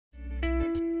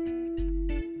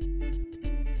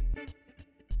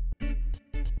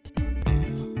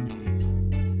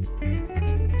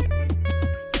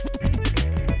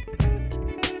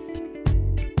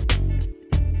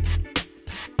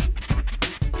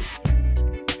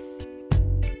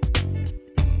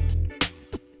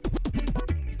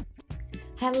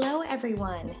Hello,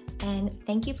 everyone, and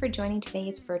thank you for joining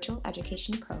today's virtual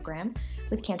education program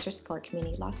with Cancer Support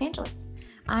Community Los Angeles.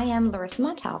 I am Larissa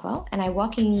Montalvo, and I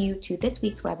welcome you to this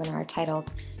week's webinar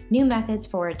titled New Methods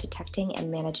for Detecting and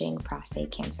Managing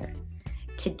Prostate Cancer.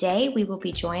 Today, we will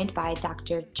be joined by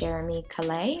Dr. Jeremie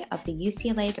Calais of the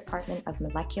UCLA Department of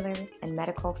Molecular and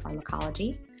Medical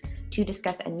Pharmacology to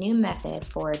discuss a new method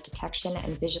for detection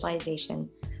and visualization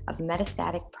of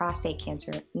metastatic prostate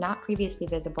cancer not previously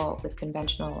visible with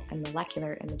conventional and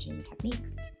molecular imaging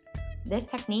techniques. This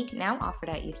technique, now offered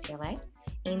at UCLA,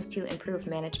 aims to improve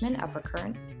management of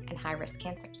recurrent and high-risk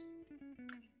cancers.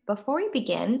 Before we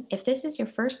begin, if this is your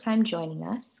first time joining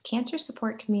us, Cancer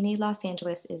Support Community Los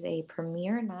Angeles is a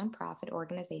premier nonprofit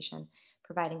organization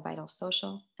providing vital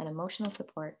social and emotional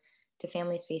support to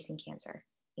families facing cancer,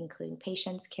 including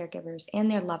patients, caregivers,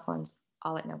 and their loved ones,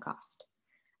 all at no cost.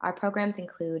 Our programs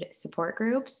include support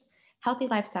groups, healthy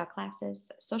lifestyle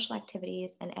classes, social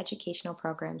activities, and educational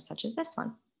programs such as this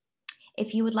one.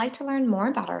 If you would like to learn more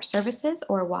about our services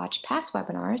or watch past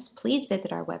webinars, please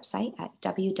visit our website at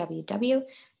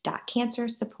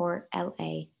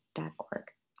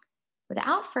www.cancersupportla.org.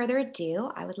 Without further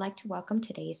ado, I would like to welcome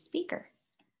today's speaker.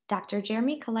 Dr.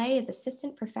 Jeremie Calais is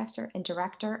Assistant Professor and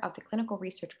Director of the Clinical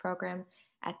Research Program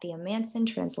at the Ahmanson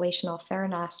Translational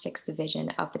Theranostics Division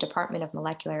of the Department of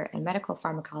Molecular and Medical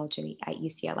Pharmacology at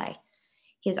UCLA.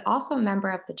 He is also a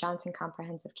member of the Jonsson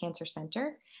Comprehensive Cancer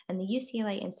Center and the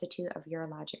UCLA Institute of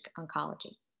Urologic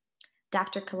Oncology.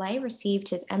 Dr. Calais received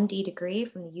his MD degree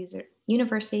from the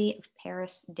University of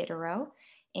Paris-Diderot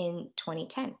in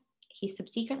 2010. He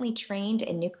subsequently trained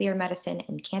in nuclear medicine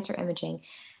and cancer imaging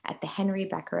at the Henri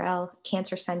Becquerel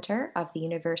Cancer Center of the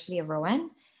University of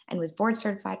Rouen and was board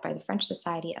certified by the French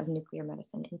Society of Nuclear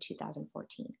Medicine in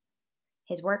 2014.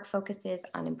 His work focuses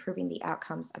on improving the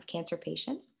outcomes of cancer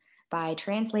patients by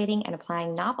translating and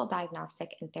applying novel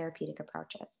diagnostic and therapeutic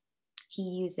approaches. He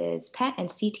uses PET and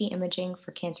CT imaging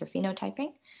for cancer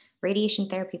phenotyping, radiation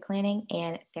therapy planning,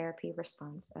 and therapy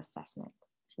response assessment.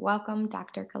 Welcome,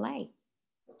 Dr. Calais.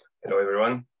 Hello,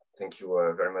 everyone. Thank you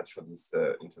very much for this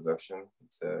introduction.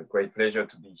 It's a great pleasure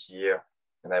to be here.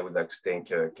 And I would like to thank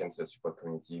Cancer Support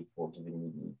Community for giving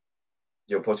me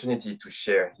the opportunity to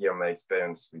share here my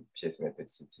experience with PSMA PET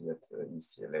CT at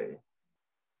UCLA.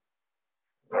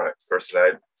 All right, first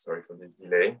slide. Sorry for this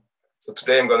delay. So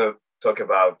today I'm going to talk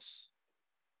about,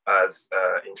 as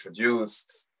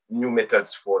introduced, new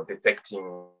methods for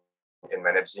detecting and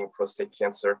managing prostate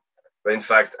cancer. But in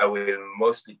fact, I will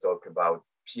mostly talk about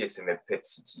PSMA PET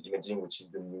CT imaging, which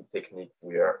is the new technique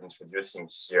we are introducing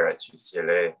here at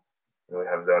UCLA. We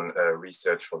have done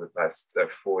research for the past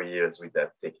 4 years with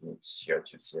that technique here at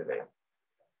UCLA.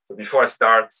 So before I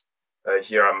start,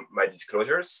 here are my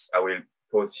disclosures. I will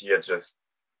pause here just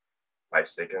 5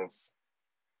 seconds.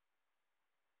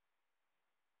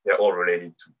 They're all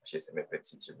related to PSMA PET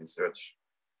CT research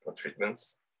or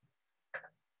treatments.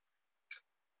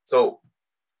 So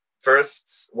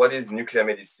first, what is nuclear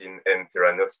medicine and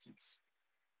theranostics?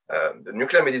 The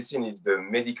nuclear medicine is the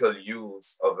medical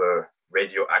use of a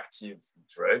radioactive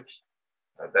drug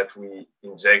that we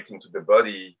inject into the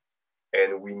body,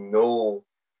 and we know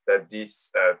that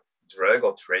this drug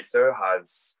or tracer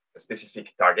has a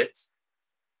specific target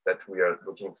that we are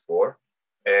looking for,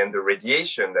 and the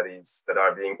radiation that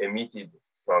are being emitted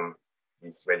from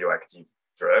this radioactive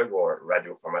drug or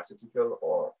radiopharmaceutical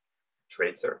or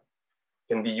tracer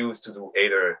can be used to do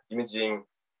either imaging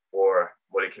or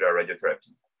molecular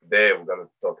radiotherapy. Today we're going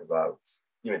to talk about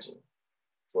imaging.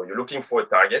 So you're looking for a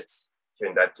target. Here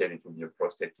in that case, it will be a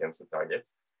prostate cancer target.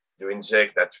 You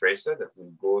inject that tracer that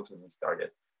will go to this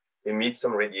target, emit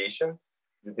some radiation.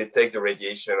 You detect the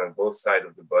radiation on both sides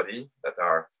of the body that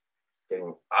are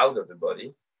getting out of the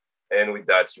body. And with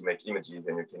that, you make images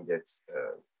and you can get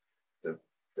the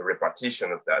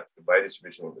repartition of that, the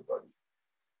biodistribution in the body.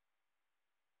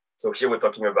 So here we're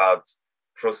talking about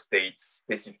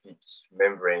prostate-specific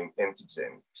membrane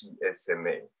antigen,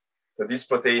 PSMA. So this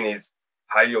protein is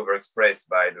highly overexpressed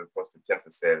by the prostate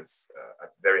cancer cells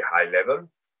at very high level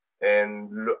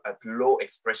and at low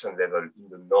expression level in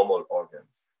the normal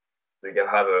organs. So you can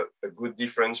have a good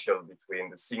differential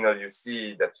between the signal you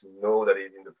see that you know that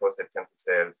is in the prostate cancer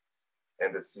cells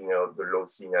and the signal, the low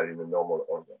signal in the normal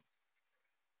organs.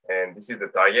 And this is the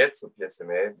target, so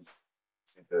PSMA. This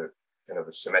is the kind of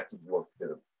a schematic view of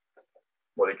the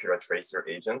molecular tracer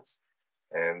agent.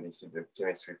 And this is the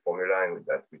chemistry formula, and with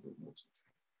that we do images.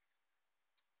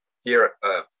 Here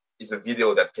is a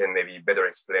video that can maybe better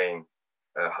explain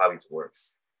how it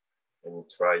works. Let me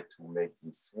try to make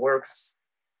this work.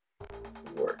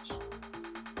 work.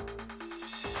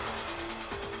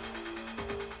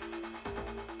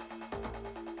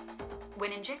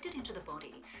 When injected into the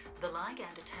body, the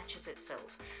ligand attaches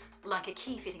itself, like a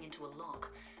key fitting into a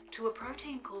lock, to a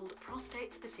protein called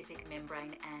prostate-specific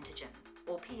membrane antigen,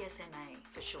 or PSMA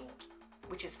for short,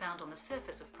 which is found on the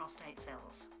surface of prostate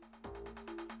cells.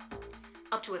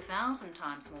 Up to 1,000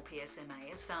 times more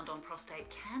PSMA is found on prostate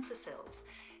cancer cells,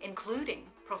 including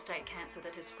prostate cancer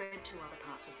that has spread to other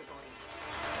parts of the body.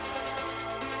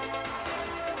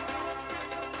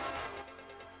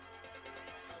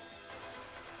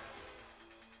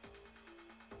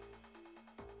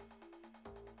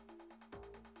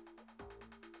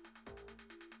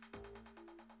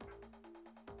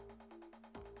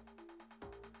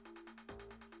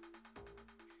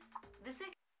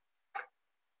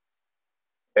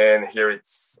 And here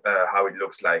it's how it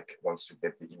looks like once you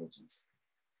get the images.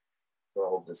 So I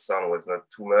hope the sun was not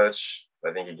too much.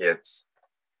 I think it gets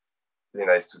really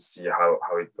nice to see how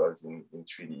it goes in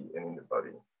 3D and in the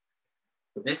body.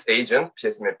 So this agent,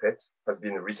 PSMA PET, has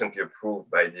been recently approved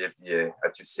by the FDA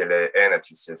at UCLA and at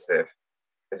UCSF.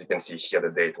 As you can see here, the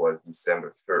date was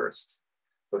December 1st.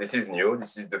 So this is new.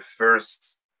 This is the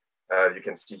first, you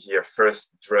can see here,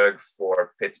 first drug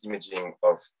for PET imaging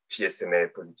of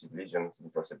PSMA positive lesions in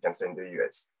prostate cancer in the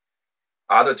US.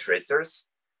 Other tracers,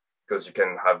 because you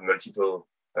can have multiple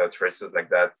tracers like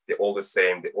that, they're all the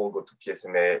same, they all go to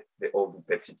PSMA, they all do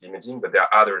PET CT imaging, but there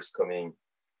are others coming,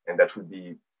 and that would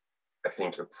be, I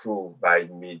think, approved by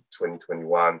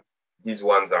mid-2021. These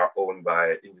ones are owned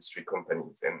by industry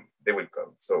companies, and they will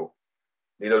come. So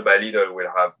little by little,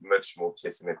 we'll have much more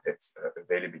PSMA PET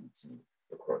availability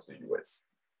across the US.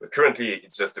 But currently,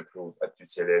 it's just approved at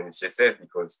UCLA and UCSF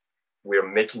because we're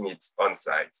making it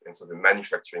on-site. And so the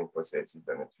manufacturing process is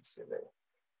done at UCLA.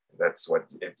 That's what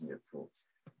the FDA approves.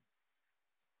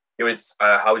 Here is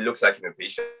how it looks like in a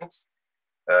patient.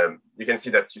 You can see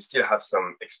that you still have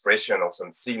some expression or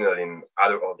some signal in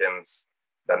other organs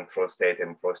than prostate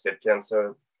and prostate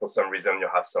cancer. For some reason, you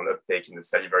have some uptake in the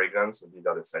salivary glands. So these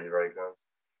are the salivary glands.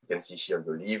 You can see here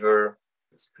the liver,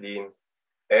 the spleen,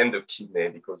 and the kidney,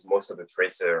 because most of the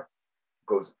tracer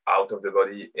goes out of the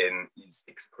body and is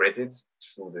excreted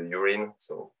through the urine.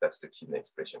 So that's the kidney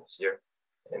expression here.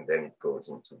 And then it goes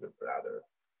into the bladder.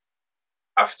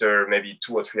 After maybe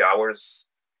 2 or 3 hours,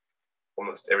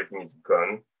 almost everything is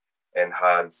gone and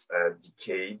has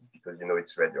decayed because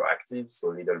it's radioactive. So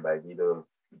little by little,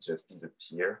 it just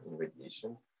disappears in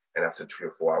radiation. And after 3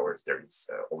 or 4 hours, there is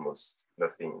almost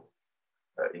nothing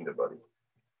in the body.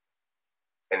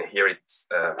 And here it's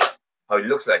how it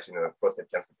looks like in a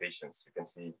prostate cancer patients. You can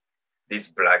see these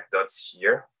black dots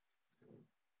here.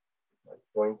 My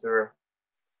pointer.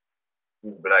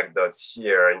 These black dots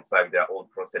here, in fact, they are all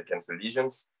prostate cancer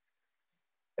lesions.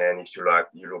 And if you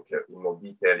look in more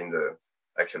detail in the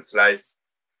actual slice,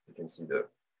 you can see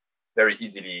very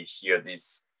easily here,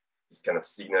 this kind of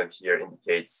signal here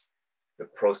indicates the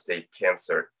prostate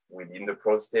cancer within the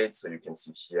prostate. So you can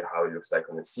see here how it looks like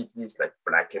on the CT. It's like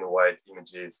black and white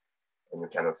images. And you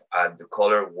kind of add the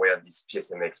color where this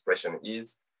PSMA expression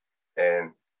is.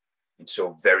 And it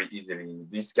shows very easily.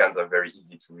 These scans are very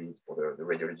easy to read for the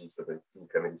radiologist or the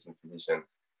clinical medicine physician.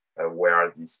 Where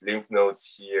are these lymph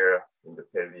nodes here in the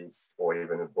pelvis or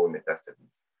even a bone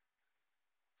metastasis?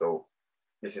 So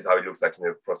this is how it looks like in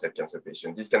a prostate cancer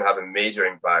patient. This can have a major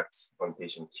impact on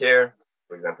patient care.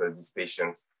 For example, this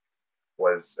patient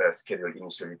was scheduled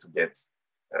initially to get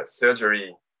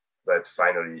surgery, but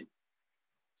finally,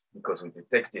 because we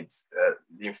detected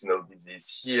lymph node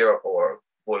disease here or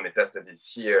bone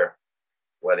metastasis here,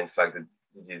 well, in fact, the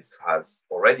disease has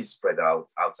already spread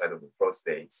outside of the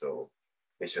prostate. So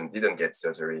patient didn't get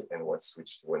surgery and was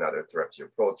switched to another therapy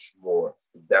approach, more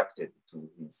adapted to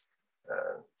his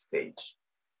stage.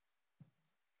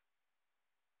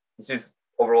 This is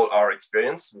overall our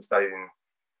experience. We started in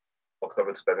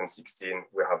October 2016.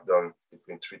 We have done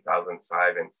between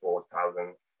 3,005 and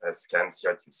 4,000 scans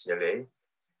here at UCLA.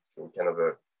 So kind of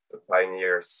a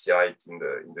pioneer site in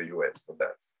the US for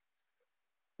that.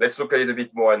 Let's look a little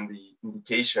bit more on the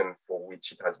indication for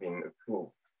which it has been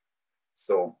approved.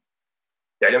 So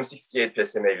gallium-68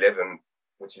 PSMA-11,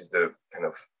 which is the kind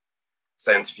of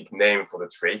scientific name for the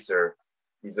tracer,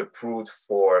 is approved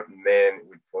for men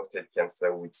with prostate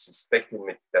cancer with suspected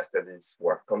metastasis who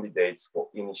are candidates for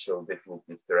initial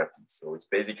definitive therapy. So it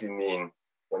basically means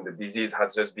when the disease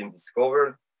has just been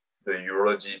discovered, the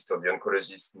urologist or the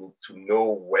oncologist need to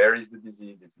know where is the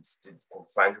disease, if it's still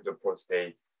confined to the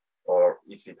prostate, or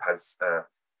if it has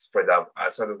spread out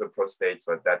outside of the prostate.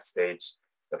 So at that stage,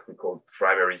 that we call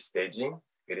primary staging,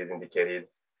 it is indicated.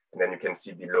 And then you can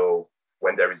see below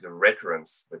when there is a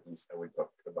recurrence, but this, I will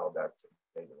talk about that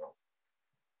later on.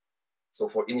 So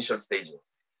for initial staging,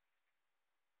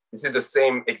 This is the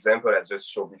same example as just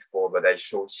showed before, but I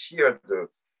showed here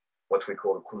what we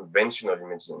call conventional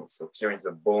imaging. So here is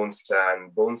a bone scan.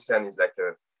 Bone scan is like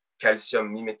a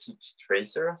calcium mimetic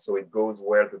tracer. So it goes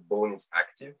where the bone is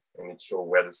active, and it shows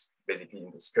where basically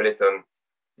in the skeleton,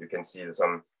 you can see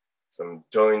some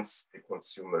joints, they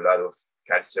consume a lot of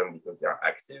calcium because they are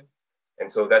active.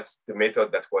 And so that's the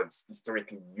method that was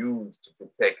historically used to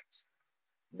detect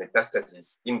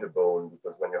metastasis in the bone,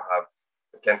 because when you have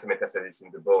a cancer metastasis in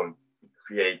the bone, it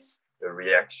creates a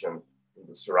reaction in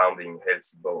the surrounding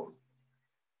healthy bone.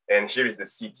 And here is the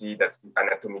CT, that's the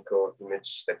anatomical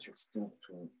image that you do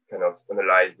to kind of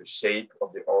analyze the shape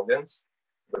of the organs,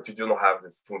 but you do not have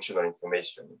the functional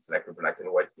information. It's like a black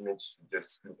and white image, you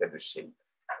just look at the shape.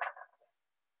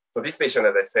 So this patient,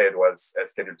 as I said, was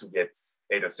scheduled to get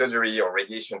either surgery or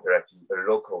radiation therapy, a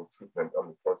local treatment on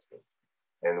the prostate.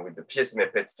 And with the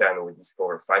PSMA PET scan, we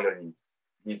discovered finally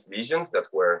these lesions that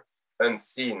were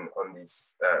unseen on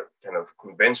these kind of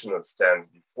conventional scans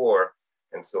before.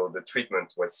 And so the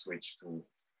treatment was switched to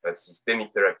a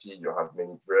systemic therapy. You have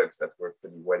many drugs that work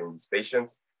pretty well in these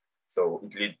patients. So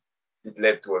it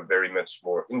led to a very much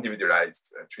more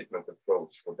individualized treatment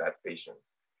approach for that patient.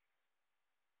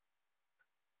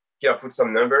 Here I put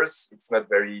some numbers. It's not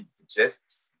very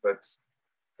digest, but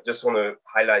I just want to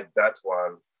highlight that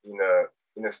one.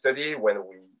 In a study when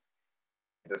we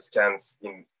did the scans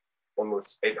in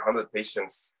almost 800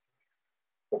 patients,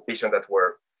 or patients that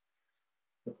were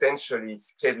potentially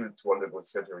scheduled to undergo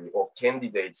surgery or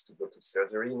candidates to go to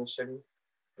surgery initially,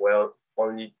 well,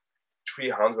 only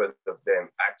 300 of them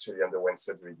actually underwent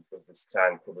surgery because the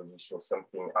scan probably showed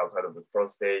something outside of the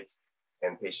prostate,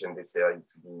 and patient decided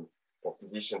to do, or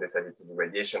physician decided to do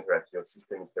radiation therapy or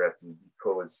systemic therapy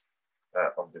because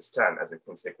of the scan as a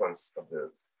consequence of the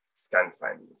scan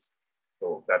findings.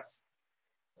 So that's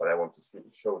what I want to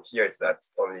show here, is that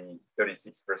only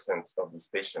 36% of these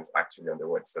patients actually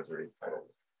underwent surgery finally.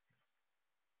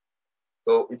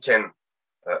 So it can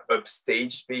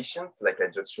upstage patient, like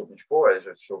I just showed before. I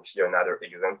just showed here another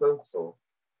example. So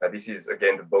this is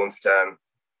again the bone scan.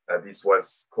 This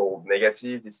was called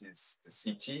negative. This is the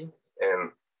CT,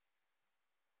 and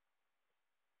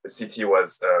the CT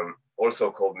was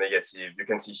also called negative. You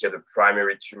can see here the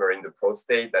primary tumor in the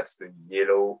prostate. That's the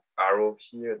yellow arrow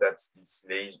here. That's this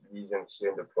lesion here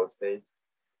in the prostate.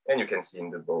 And you can see in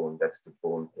the bone, that's the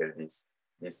bone pelvis.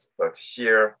 This spot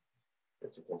here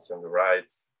that you can see on the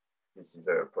right, this is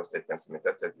a prostate cancer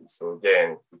metastasis. So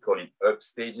again, we call it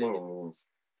upstaging. It means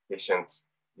patient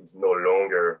is no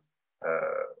longer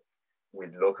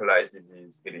with localized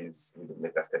disease. It is with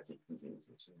metastatic disease,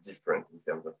 which is different in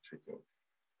terms of treatment.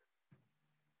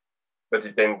 But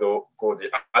it can go the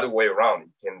other way around.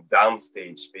 It can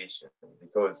downstage patient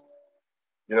because,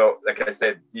 you know, like I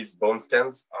said, these bone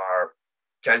scans are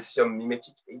calcium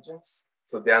mimetic agents.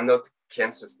 So they are not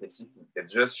cancer specific. They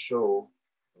just show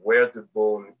where the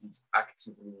bone is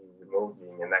actively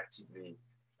remodeling and actively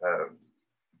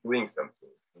doing something,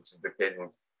 which is the case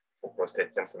for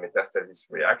prostate cancer metastasis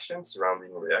reaction,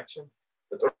 surrounding reaction,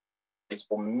 but also is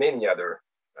for many other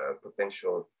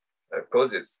potential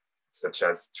causes, such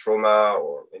as trauma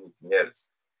or anything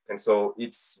else. And so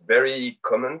it's very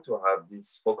common to have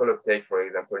this focal uptake, for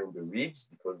example, in the ribs,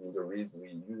 because in the ribs we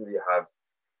usually have,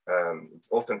 it's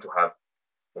often to have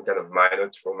some kind of minor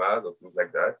traumas or things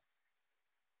like that.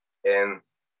 And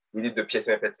we did the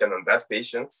PSMA PET scan on that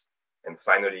patient. And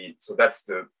finally, so that's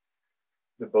the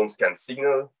bone scan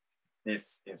signal.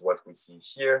 This is what we see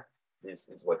here. This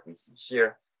is what we see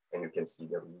here. And you can see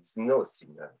there is no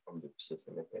signal on the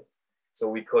PSMA PET. So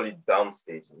we call it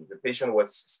downstaging. The patient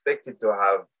was suspected to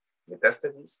have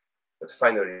metastasis, but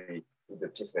finally, with the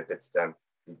PSMA PET scan,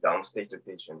 we downstage the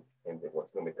patient and there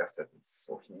was no metastasis.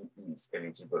 So he is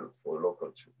eligible for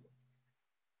local treatment.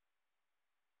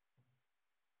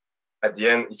 At the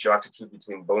end, if you have to choose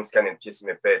between bone scan and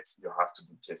PSMA PET, you have to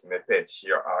do PSMA PET.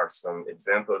 Here are some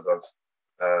examples of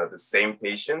the same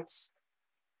patients,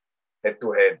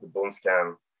 head-to-head, the bone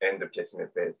scan and the PSMA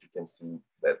PET. You can see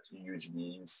that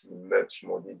usually you see much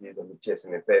more disease on the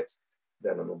PSMA PET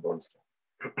than on the bone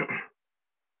scan.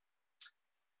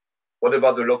 What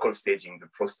about the local staging, the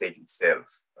prostate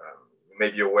itself? You may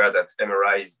be aware that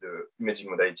MRI is the imaging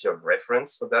modality of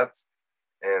reference for that,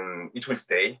 and it will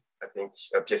stay. I think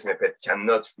PSMA PET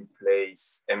cannot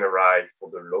replace MRI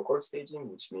for the local staging,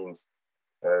 which means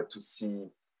to see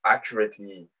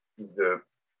accurately if the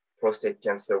prostate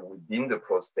cancer within the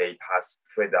prostate has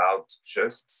spread out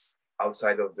just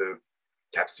outside of the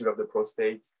capsule of the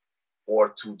prostate,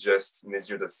 or to just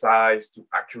measure the size to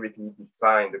accurately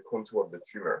define the contour of the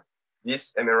tumor.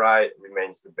 This MRI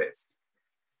remains the best.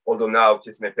 Although now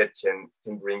PSMA PET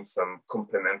can bring some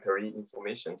complementary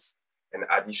informations and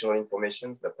additional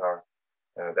informations that are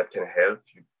that can help.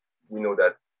 We know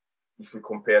that if we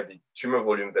compare the tumor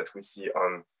volumes that we see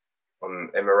on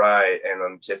MRI and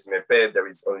on PSMA PET, there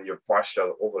is only a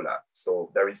partial overlap.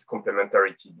 So there is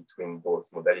complementarity between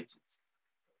both modalities.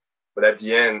 But at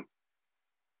the end,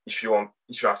 if you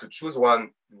have to choose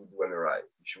one, you do MRI.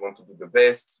 If you want to do the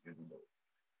best, you do both.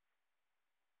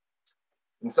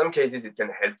 In some cases, it can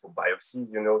help for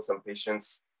biopsies. You know, some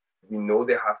patients, we know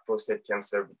they have prostate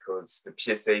cancer because the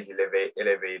PSA is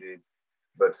elevated,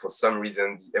 but for some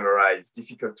reason, the MRI is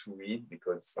difficult to read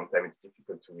because sometimes it's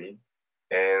difficult to read.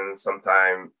 And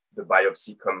sometimes the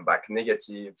biopsy comes back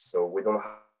negative. So we don't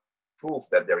have proof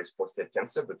that there is prostate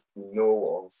cancer, but we know,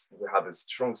 or we have a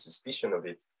strong suspicion of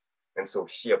it. And so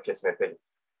here, PSMA PET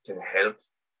can help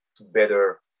to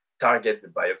better target the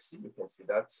biopsy. You can see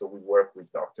that. So we work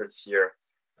with doctors here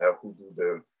who do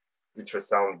the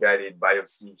ultrasound guided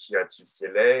biopsy here at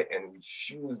UCLA, and we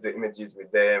fuse the images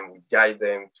with them. We guide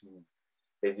them to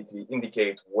basically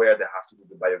indicate where they have to do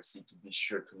the biopsy to be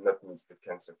sure to not miss the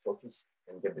cancer focus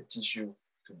and get the tissue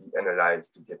to be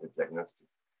analyzed to get the diagnostic.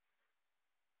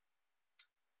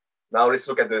 Now let's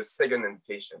look at the second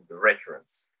indication, the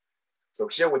recurrence. So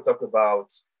here we talk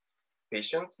about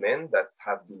patients, men that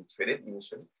have been treated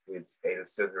initially with either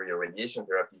surgery or radiation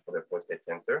therapy for their prostate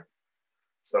cancer.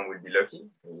 Some will be lucky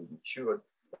and will be cured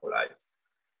for life.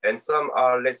 And some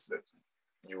are less lucky.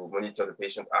 You monitor the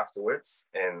patient afterwards,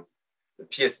 and the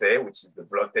PSA, which is the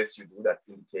blood test you do that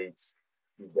indicates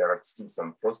if there are still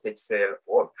some prostate cell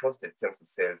or prostate cancer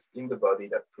cells in the body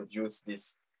that produce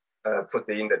this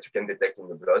protein that you can detect in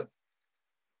the blood.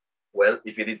 Well,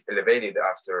 if it is elevated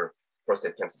after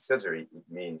prostate cancer surgery, it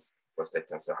means prostate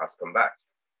cancer has come back.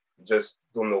 You just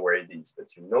don't know where it is, but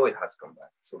you know it has come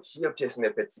back. So here,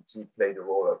 PSMA PET CT played the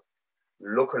role of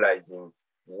localizing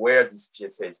where this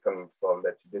PSA is coming from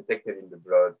that you detected in the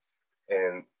blood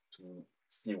and to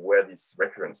see where this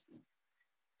recurrence is.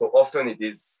 So often it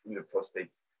is in the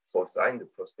prostate fossa, in the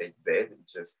prostate bed. It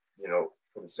just, you know,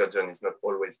 for the surgeon, it's not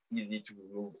always easy to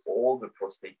remove all the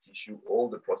prostate tissue, all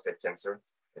the prostate cancer,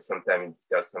 and sometimes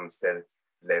there's some cell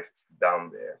left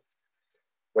down there.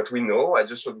 What we know, I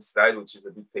just showed this slide, which is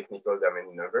a bit technical, there are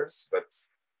many numbers, but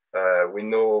we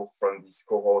know from this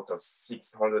cohort of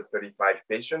 635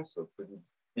 patients, so pretty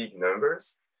big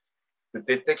numbers, the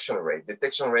detection rate.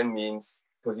 Detection rate means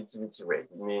positivity rate.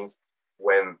 It means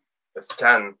when a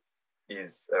scan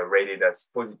is rated as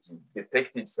positive,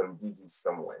 detected some disease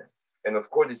somewhere. And of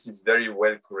course, this is very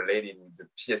well correlated with the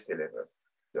PSA level.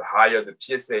 The higher the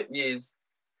PSA is,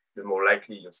 the more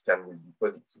likely your scan will be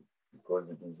positive because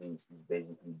the disease is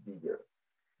basically bigger.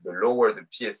 The lower the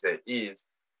PSA is,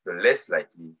 the less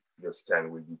likely your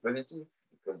scan will be positive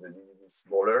because the disease is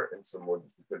smaller and so more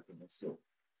difficult to be seen.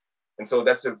 And so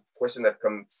that's a question that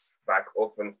comes back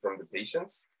often from the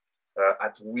patients.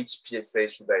 At which PSA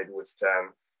should I do a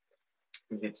scan?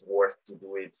 Is it worth to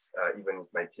do it even if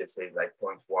my PSA is like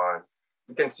 0.1?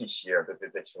 You can see here the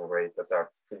detection rates that are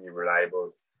pretty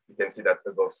reliable. You can see that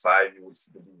above 5, you will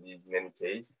see the disease in any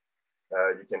case.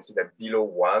 You can see that below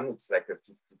 1, it's like a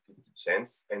 50-50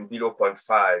 chance. And below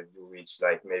 0.5, you reach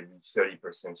like maybe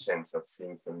 30% chance of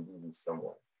seeing some disease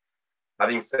somewhere.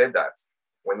 Having said that,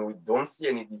 when we don't see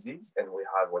any disease and we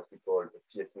have what we call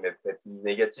a PSMA PET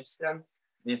negative scan,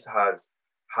 this has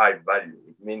high value.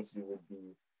 It means you will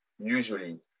be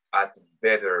usually at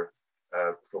better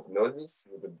prognosis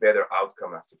with a better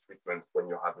outcome after treatment when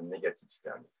you have a negative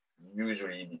scan,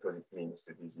 usually because it means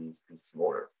the disease is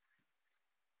smaller.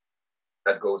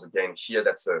 That goes again here,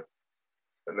 that's a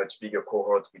much bigger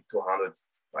cohort with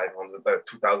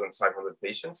 2,500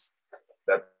 patients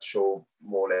that show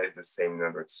more or less the same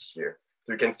numbers here.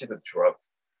 So you can see the drop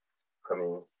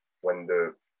coming when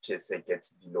the PSA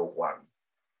gets below 1.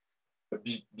 But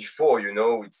before, you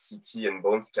know, with CT and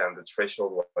bone scan, the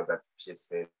threshold was at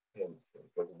PSA 10.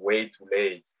 It was way too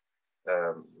late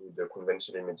with the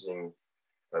conventional imaging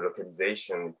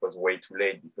localization. It was way too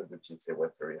late because the PSA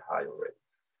was very high already.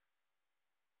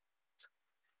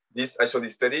 I showed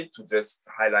this study to just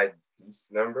highlight this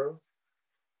number.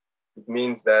 It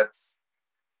means that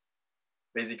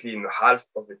basically in half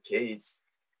of the case,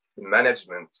 the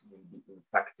management will be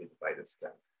impacted by the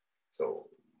scan. So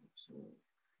if you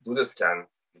do the scan,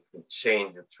 it will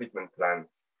change your treatment plan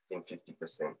in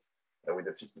 50% with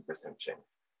a 50% change.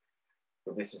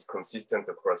 So this is consistent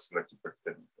across multiple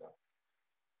studies now.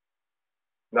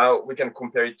 Now we can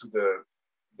compare it to the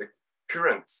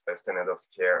current standard of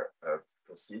care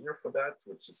procedure for that,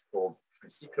 which is called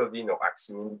fluciclovine or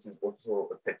Axumin. It is also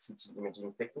a PET CT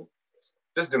imaging technique.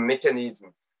 Just the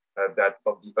mechanism that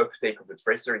of the uptake of the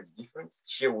tracer is different.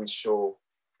 Here we show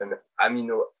an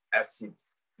amino acid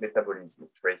metabolism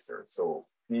tracer. So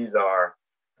these are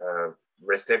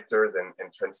receptors and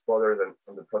transporters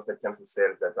on the prostate cancer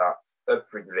cells that are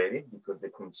upregulated because they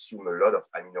consume a lot of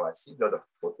amino acids, a lot of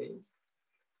proteins.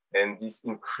 And this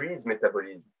increased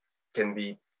metabolism can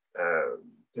be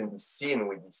seen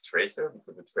with this tracer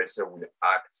because the tracer will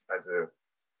act as a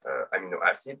amino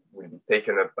acid, will be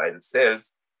taken up by the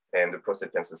cells, and the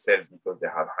prostate cancer cells, because they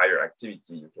have higher activity,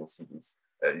 you can see these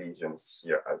lesions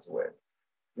here as well.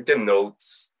 You can note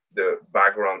the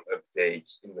background uptake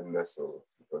in the muscle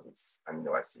because it's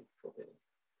amino acid proteins.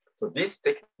 So this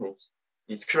technique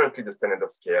is currently the standard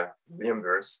of care,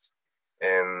 reimbursed,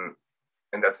 and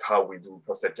that's how we do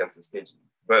prostate cancer staging.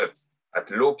 But at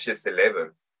low PSA level,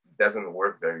 it doesn't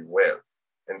work very well.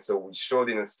 And so we showed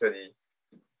in a study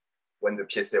when the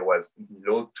PSA was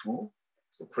below 2,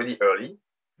 so pretty early,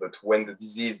 but when the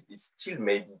disease is still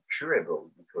maybe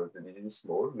curable because the disease is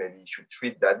small, maybe if you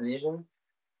treat that lesion,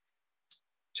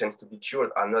 chance to be cured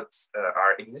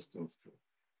are existing still.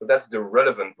 So that's the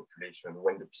relevant population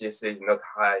when the PSA is not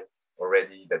high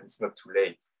already, that it's not too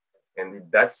late. And in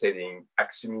that setting,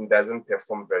 Axumin doesn't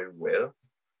perform very well,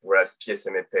 whereas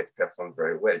PSMA PET performed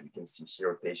very well. You can see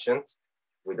here a patient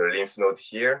with a lymph node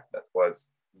here that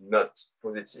was not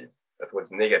positive, that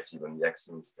was negative on the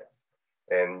Axumin scan.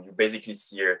 And you basically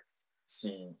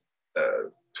see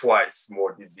twice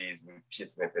more disease with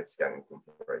PSMA PET scan in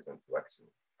comparison to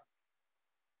Axumin.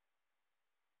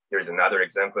 Here is another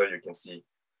example. You can see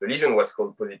the lesion was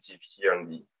called positive here on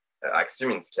the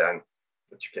Axumin scan,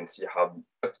 but you can see how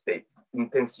the uptake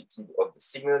intensity of the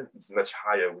signal is much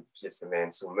higher with PSMA,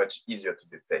 and so much easier to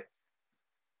detect.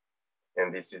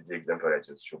 And this is the example I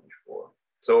just showed before.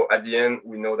 So at the end,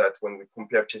 we know that when we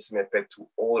compare PSMA PET to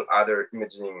all other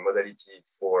imaging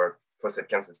modalities for prostate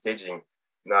cancer staging,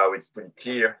 now it's pretty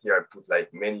clear. Here I put like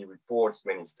many reports,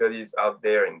 many studies out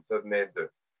there in PubMed,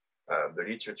 the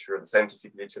literature, the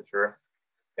scientific literature,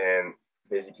 and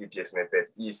basically PSMA PET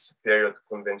is superior to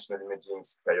conventional imaging,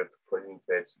 superior to choline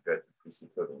PET, superior to free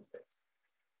cyclovine PET.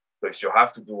 So if you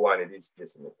have to do one, it is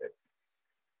PSMA PET.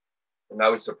 And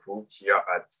now it's approved here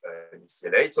at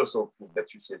UCLA. It's also approved at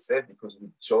UCSF because we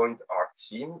joined our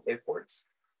team efforts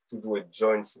to do a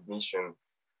joint submission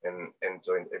and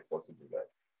joint effort to do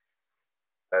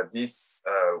that. This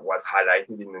was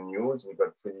highlighted in the news. We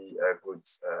got pretty good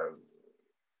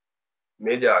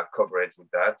media coverage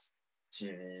with that,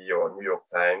 TV or New York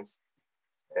Times.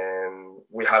 And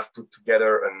we have put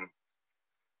together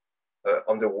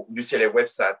on the UCLA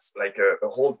website, like a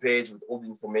whole page with all the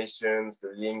information,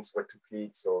 the links, where to click.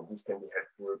 So this can be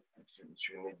helpful if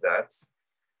you need that.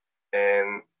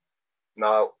 And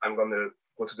now I'm gonna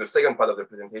go to the second part of the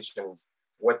presentation, is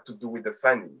what to do with the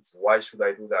findings. Why should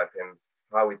I do that? And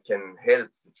how it can help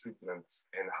the treatments,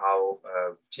 and how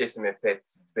PSMA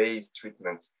PET-based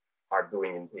treatments are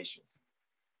doing in patients.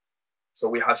 So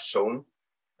we have shown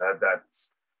that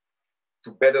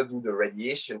to better do the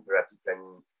radiation therapy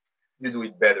planning, you do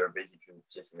it better basically with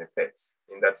PSMA PET.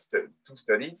 In that two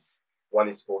studies, one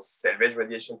is for salvage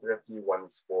radiation therapy, one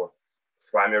is for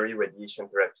primary radiation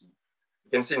therapy.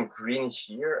 You can see in green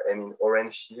here and in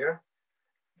orange here.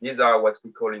 These are what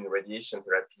we call in radiation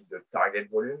therapy the target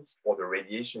volumes or the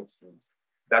radiation fields.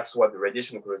 That's what the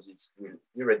radiation oncologists will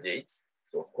irradiate.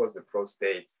 So of course the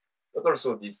prostate, but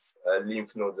also this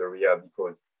lymph node area,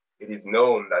 because it is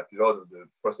known that a lot of the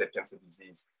prostate cancer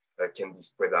disease can be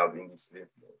spread out in this lymph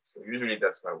node. So usually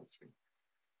that's why we treat.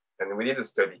 And we did a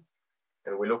study,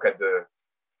 and we look at the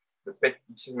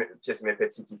PSMA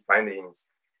PET CT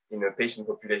findings in a patient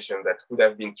population that would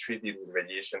have been treated with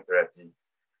radiation therapy.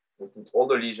 We put all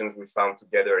the lesions we found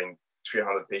together in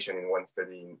 300 patients in one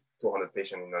study, in 200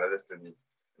 patients in another study.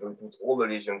 And we put all the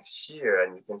lesions here,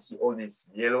 and you can see all these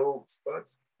yellow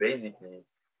spots. Basically,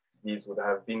 these would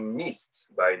have been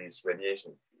missed by this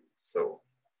radiation. So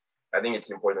I think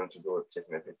it's important to do a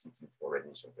PSMA PET CT for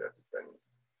radiation therapy planning.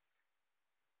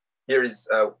 Here is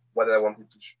what I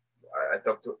wanted to show. I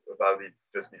talked about it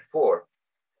just before.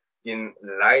 In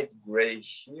light gray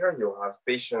here, you have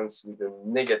patients with a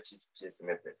negative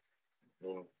PSMA PET,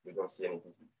 meaning we don't see any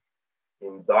disease.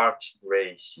 In dark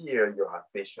gray here, you have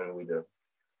patients with a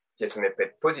PSMA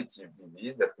PET positive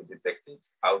disease that we detected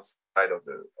outside of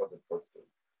the prostate.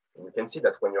 And you can see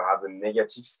that when you have a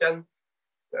negative scan,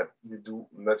 that you do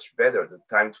much better. The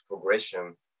time to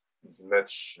progression is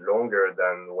much longer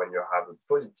than when you have a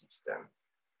positive scan.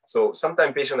 So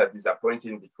sometimes patients are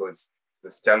disappointed because the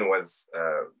scan was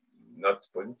not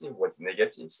positive, was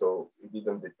negative. So we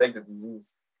didn't detect the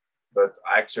disease. But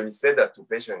I actually said that to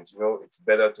patients, it's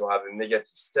better to have a negative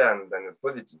scan than a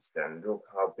positive scan. Look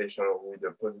how patients with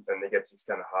a negative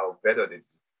scan, how better they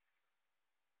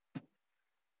do.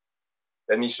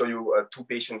 Let me show you two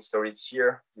patient stories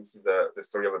here. This is the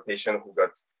story of a patient who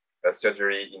got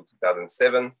surgery in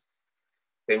 2007.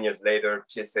 10 years later,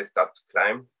 PSA started to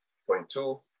climb,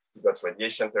 0.2. He got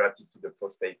radiation therapy to the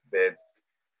prostate bed,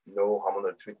 no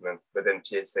hormonal treatment, but then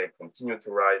PSA continued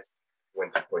to rise,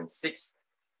 went to 0.6.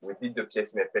 We did the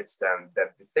PSMA PET scan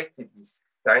that detected this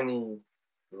tiny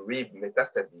rib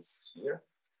metastasis here.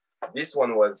 This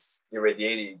one was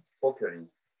irradiated focally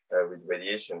with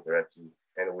radiation therapy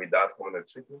and without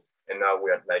hormonal treatment. And now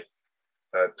we're at like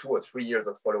 2 or 3 years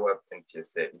of follow-up and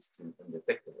PSA is still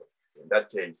undetectable. So in that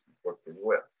case, it worked pretty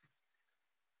well.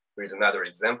 Here's another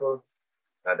example.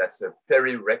 That's a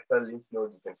perirectal lymph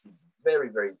node. You can see it's very,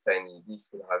 very tiny. This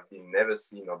would have been never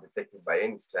seen or detected by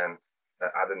any scan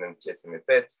other than PSMA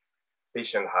PET.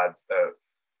 Patient had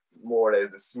more or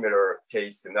less a similar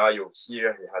case scenario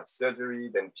here. He had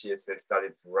surgery, then PSA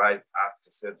started to rise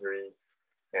after surgery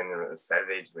and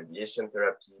salvage radiation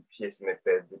therapy. PSMA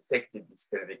PET detected this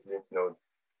pelvic lymph node.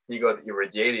 He got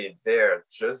irradiated there,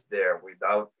 just there,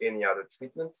 without any other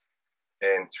treatment.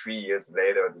 And 3 years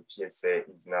later, the PSA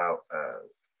is now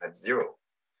at 0.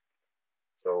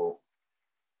 So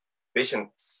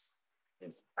patient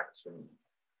is actually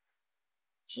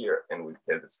here and will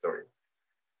tell the story.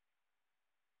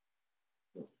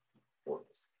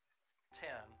 10,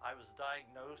 I was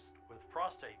diagnosed with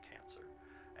prostate cancer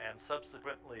and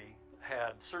subsequently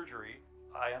had surgery.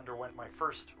 I underwent my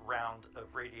first round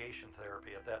of radiation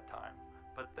therapy at that time.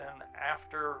 But then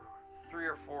after 3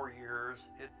 or 4 years,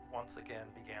 it once again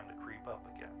began to creep up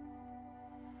again.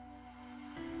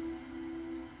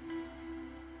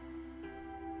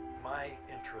 My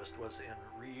interest was in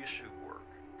reissue work,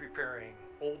 preparing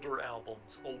older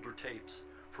albums, older tapes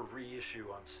for reissue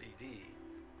on CD.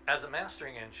 As a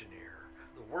mastering engineer,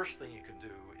 the worst thing you can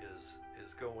do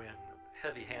is go in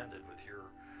heavy-handed with your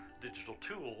digital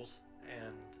tools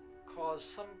and cause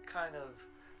some kind of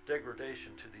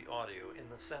degradation to the audio in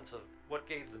the sense of what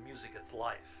gave the music its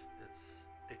life, its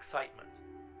excitement.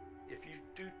 If you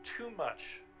do too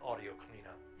much audio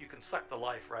cleanup, you can suck the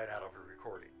life right out of a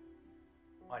recording.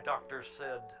 My doctor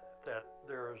said that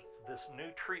there's this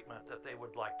new treatment that they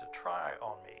would like to try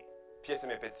on me.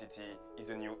 PSMA PET CT is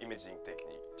a new imaging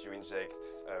technique to inject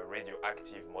a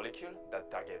radioactive molecule that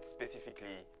targets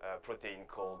specifically a protein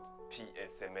called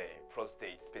PSMA,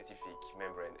 prostate-specific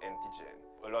membrane antigen.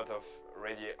 A lot of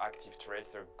radioactive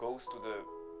tracer goes to the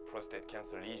prostate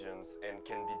cancer lesions and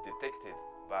can be detected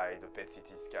by the PET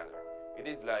CT scanner. It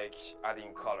is like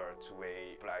adding color to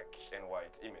a black and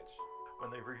white image. When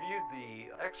they reviewed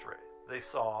the X-ray, they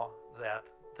saw that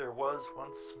there was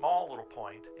one small little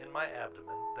point in my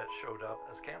abdomen that showed up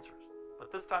as cancerous.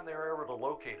 But this time they were able to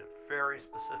locate it very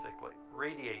specifically,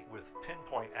 radiate with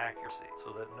pinpoint accuracy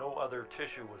so that no other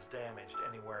tissue was damaged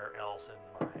anywhere else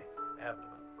in my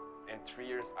abdomen. And 3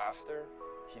 years after,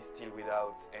 he's still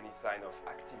without any sign of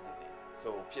active disease.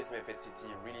 So PSMA PET CT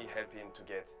really helped him to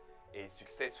get a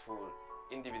successful,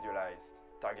 individualized,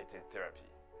 targeted therapy.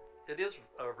 It is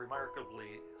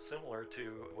remarkably similar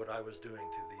to what I was doing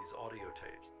to these audio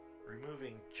tapes,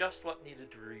 removing just what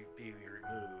needed to be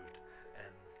removed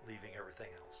and leaving everything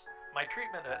else. My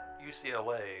treatment at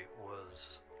UCLA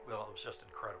was, well, it was just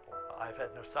incredible. I've had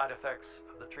no side effects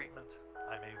of the treatment.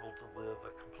 I'm able to live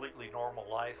a completely normal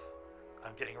life.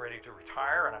 I'm getting ready to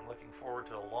retire, and I'm looking forward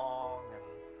to a long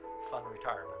and fun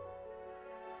retirement.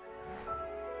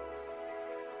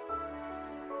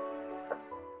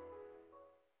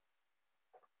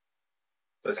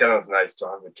 So it's kind of nice to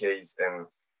have the case and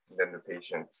then the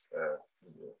patient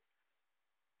video.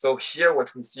 So here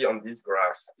what we see on this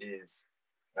graph is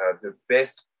the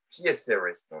best PSA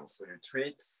response. So you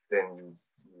treat, then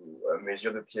you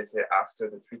measure the PSA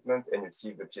after the treatment, and you see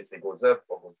if the PSA goes up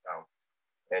or goes down.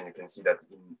 And you can see that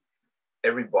in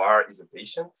every bar is a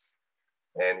patient,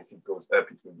 and if it goes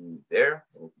up, it will be there,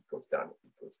 and if it goes down,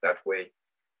 it goes that way,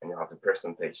 and you have the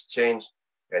percentage change,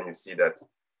 and you see that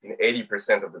in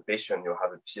 80% of the patient, you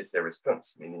have a PSA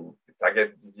response, meaning the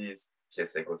target disease,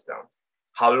 PSA goes down.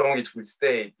 How long it will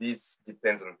stay, this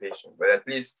depends on the patient, but at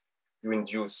least you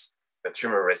induce a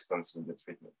tumor response with the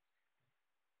treatment.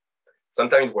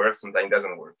 Sometimes it works, sometimes it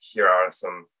doesn't work. Here are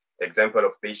some examples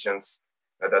of patients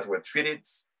that were treated,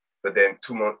 but then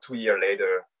 2 years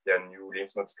later, there are new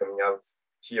lymph nodes coming out.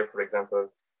 Here, for example,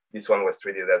 this one was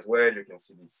treated as well. You can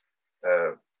see this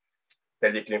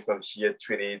pelvic lymph node here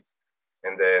treated,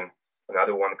 and then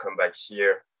another one come back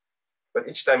here. But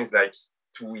each time is like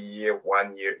 2 years,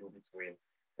 1 year in between.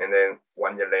 And then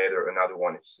 1 year later, another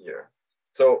one here.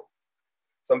 So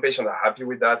some patients are happy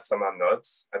with that, some are not.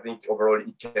 I think overall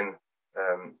it can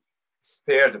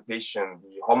spare the patient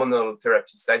the hormonal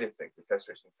therapy side effect, the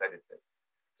castration side effect.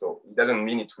 So it doesn't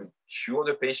mean it will cure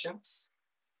the patient.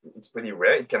 It's pretty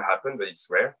rare. It can happen, but it's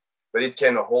rare. But it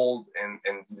can hold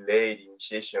and delay the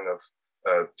initiation of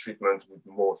treatment with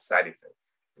more side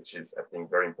effects, which is, I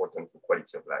think, very important for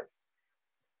quality of life.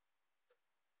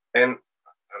 And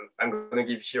I'm going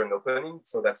to give here an opening.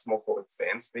 So that's more for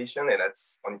advanced patients, and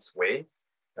that's on its way.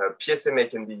 PSMA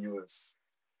can be used,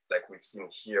 like we've seen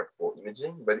here, for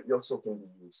imaging, but it also can be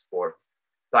used for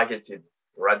targeted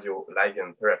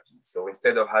radioligand therapy. So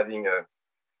instead of having a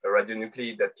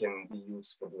radionuclide that can be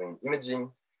used for doing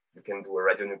imaging, you can do a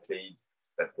radionuclide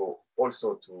that go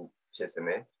also to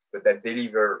PSMA, but that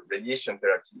deliver radiation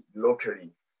therapy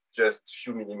locally, just a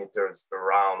few millimeters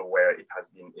around where it has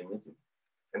been emitted.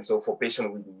 And so for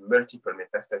patients with multiple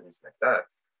metastases like that,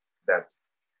 that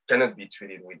cannot be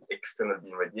treated with external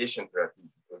beam radiation therapy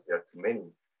because there are too many,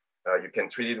 you can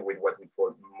treat it with what we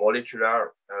call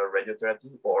molecular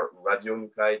radiotherapy or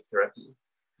radionuclide therapy.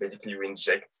 Basically, you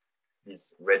inject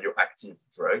this radioactive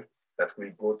drug that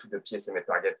will go to the PSMA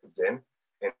target again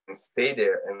and stay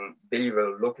there and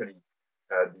deliver locally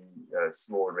the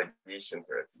small radiation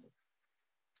therapy.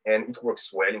 And it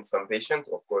works well in some patients.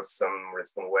 Of course, some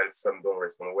respond well, some don't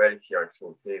respond well. Here I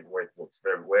show a case where it works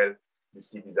very well. You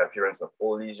see disappearance of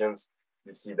all lesions.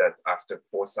 You see that after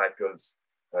 4 cycles,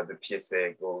 the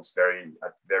PSA goes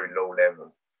at very low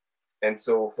level. And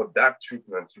so for that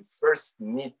treatment, you first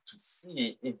need to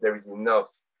see if there is enough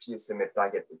PSMA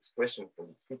target expression for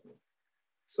the treatment.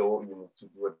 So you need to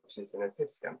do a PSMA PET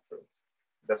scan first.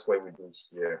 That's why we do it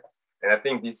here. And I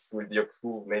think this will be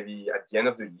approved maybe at the end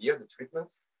of the year, the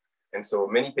treatment. And so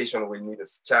many patients will need a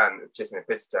scan, a PSMA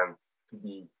PET scan,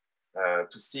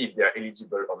 to see if they are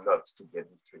eligible or not to get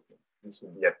this treatment. This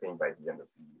will be, I think, by the end of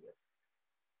the year.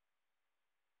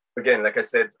 Again, like I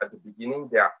said at the beginning,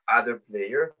 there are other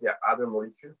players, there are other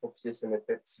molecules for PSMA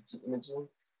PET CT imaging.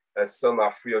 Some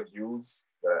are free of use,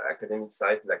 academic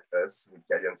sites like us with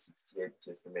gallium-68,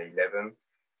 PSMA 11.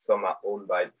 Some are owned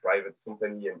by private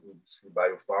company and industry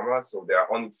biopharma, so they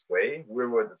are on its way. We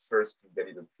were the first to get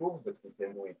it approved, but we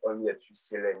can do it only at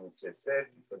UCLA and UCSF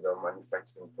because our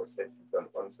manufacturing process is done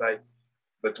on site.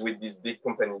 But with this big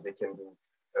company, they can do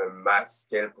mass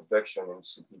scale production and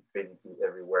ship it basically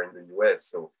everywhere in the US.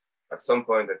 So at some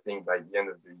point, I think by the end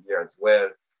of the year as well,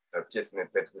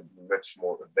 PSMA PET will be much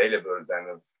more available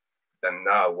than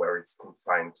now, where it's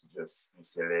confined to just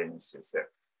UCLA and UCSF.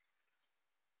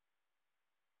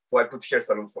 So I put here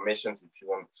some information if you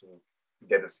want to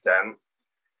get a scan.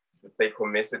 The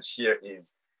take-home message here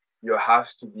is you have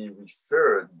to be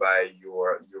referred by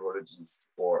your urologist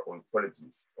or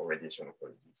oncologist or radiation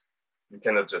oncologist. You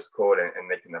cannot just call and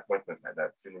make an appointment like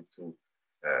that. You need to,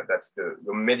 that's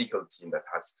your medical team that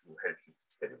has to help you to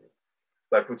schedule it.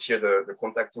 So I put here the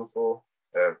contact info.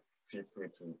 Feel free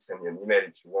to send me an email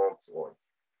if you want, or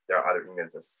there are other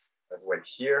emails as well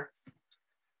here.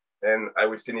 And I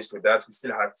will finish with that. We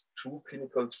still have 2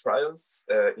 clinical trials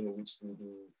in which we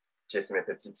do PSMA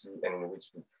PET CT and in which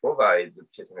we provide the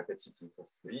PSMA PET CT for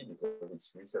free because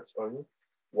it's research only.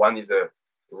 One is a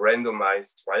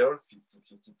randomized trial,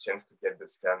 50-50 chance to get the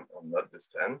scan or not the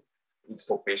scan. It's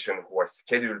for patients who are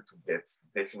scheduled to get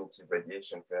definitive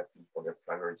radiation therapy for their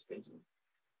primary staging.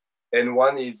 And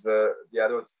one is, the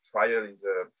other trial is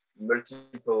a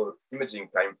multiple imaging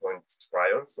time point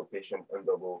trial. So patients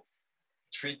undergo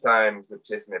 3 times the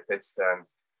PSMA PET scan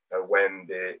when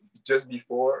just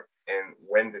before and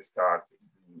when they start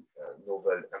the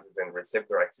novel androgen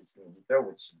receptor axis inhibitor,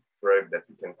 which is a drug that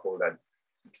we can call that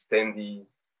Xtandi,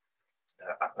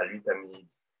 apalutamide,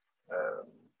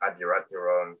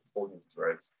 abiraterone, all these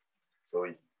drugs. So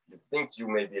if you think you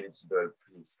may be eligible,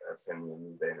 please send me an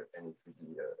email, and it would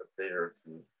be a pleasure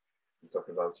to talk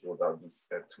about these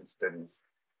 2 studies.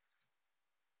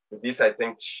 With this, I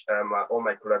thank all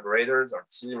my collaborators, our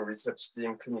team, research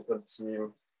team, clinical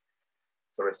team.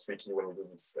 It's always tricky when you do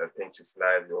this thank you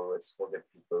slide, you always forget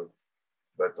people,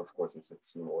 but of course it's a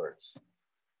teamwork.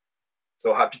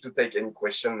 So happy to take any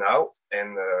question now,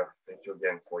 and thank you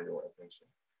again for your attention.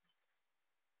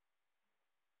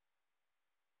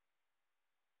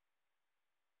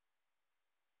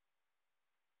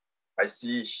 I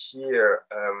see here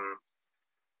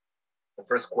the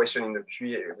first question in the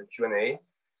Q&A.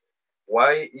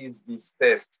 Why is this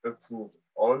test approved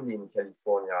only in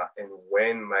California, and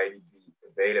when might it be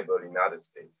available in other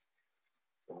states?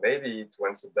 So maybe to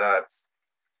answer that,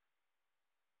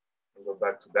 I'll go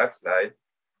back to that slide.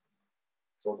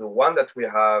 So the one that we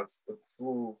have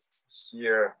approved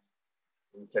here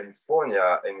in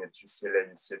California and at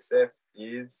UCLA UCSF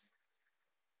is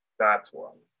that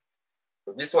one.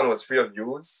 So this one was free of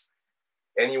use.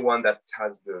 Anyone that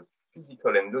has the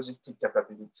physical and logistic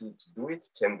capability to do it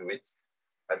can do it,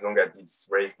 as long as it's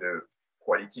raised the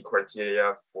quality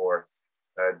criteria for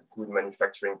a good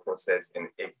manufacturing process and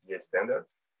FDA standards.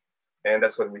 And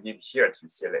that's what we did here at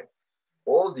UCLA.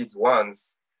 All these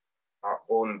ones are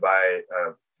owned by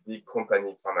a big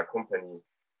company, pharma company,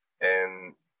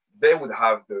 and they would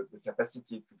have the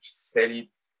capacity to sell it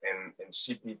and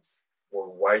ship it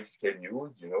for wide scale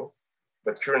use, you know.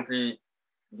 But currently,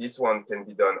 this one can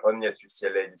be done only at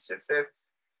UCLA, UCSF.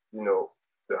 You know,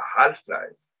 the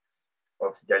half-life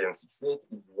of gallium-68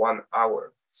 is 1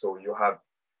 hour. So you have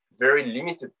very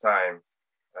limited time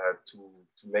to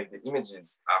make the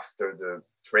images after the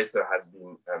tracer has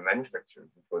been manufactured,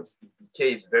 because it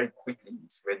decays very quickly,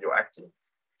 it's radioactive.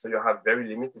 So you have very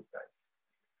limited time.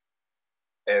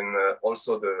 And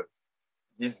also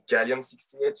this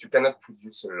gallium-68, you cannot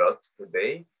produce a lot per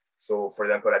day. So for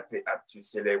example, at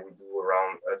UCLA, we do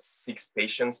around 6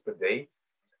 patients per day.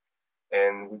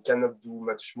 And we cannot do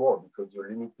much more because you're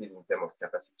limited in terms of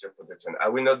capacity of production. I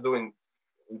will not go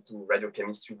into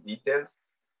radiochemistry details,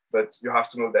 but you have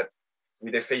to know that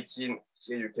with F18,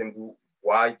 here you can do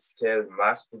wide scale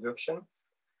mass production.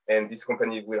 And this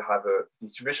company will have a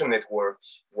distribution network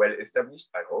well established,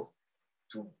 I hope,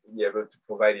 to be able to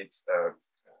provide it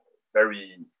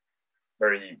very,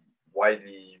 very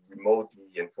widely, remotely,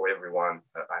 and for everyone,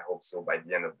 I hope so, by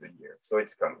the end of the year. So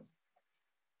it's coming.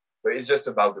 But it's just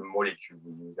about the molecule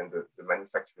we use and the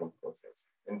manufacturing process.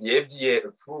 And the FDA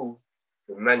approved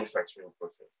the manufacturing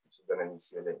process, which is done in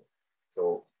UCLA.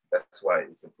 So that's why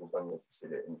it's approved on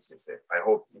UCLA and UCSF. I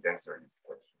hope it answered your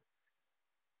question.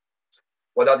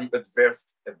 What are the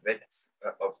adverse effects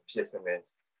of PSMA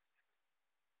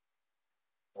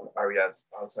on areas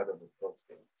outside of the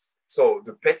prostate? So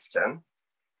the PET scan,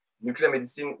 nuclear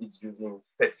medicine is using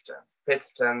PET scan. PET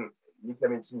scan, nuclear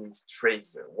medicine means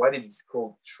tracer. Why it is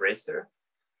called tracer?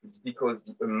 It's because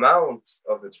the amount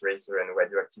of the tracer and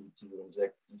radioactivity you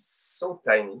inject is so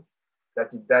tiny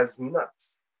that it does not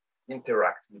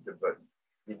interact with the body.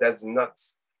 It does not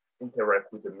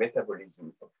interact with the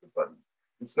metabolism of the body.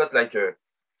 It's not like a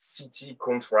CT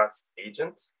contrast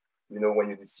agent. You know, when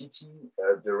you do CT,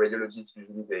 the radiologists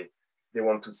usually they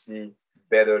want to see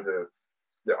better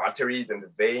the arteries and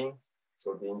the vein.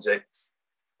 So they inject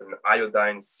an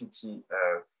iodine CT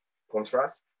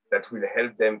contrast that will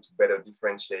help them to better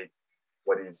differentiate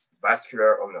what is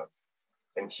vascular or not.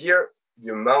 And here,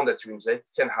 the amount that you inject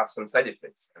can have some side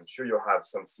effects. I'm sure you'll have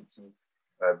some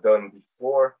CT done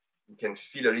before. You can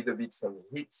feel a little bit some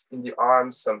heat in the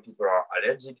arms. Some people are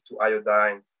allergic to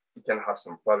iodine. You can have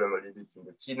some problem a little bit in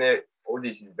the kidney. All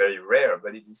this is very rare,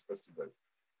 but it is possible.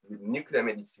 With nuclear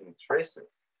medicine tracer,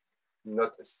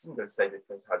 not a single side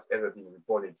effect has ever been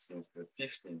reported since the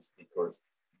 50s, because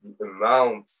the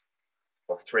amount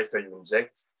of tracer you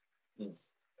inject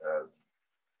is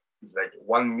like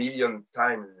 1 million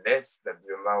times less than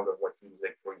the amount of what you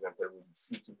inject, for example, with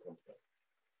CT contrast.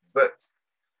 But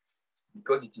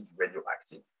because it is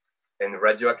radioactive, and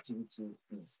radioactivity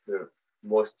is the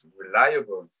most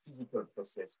reliable physical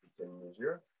process we can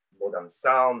measure, more than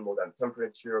sound, more than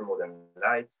temperature, more than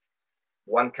light.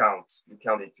 One count, you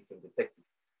count it, you can detect it.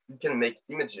 You can make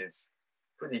images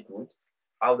pretty good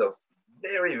out of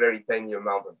very, very tiny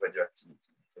amount of radioactivity.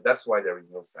 So that's why there is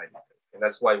no side effect. And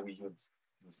that's why we use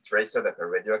these tracers that are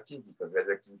radioactive, because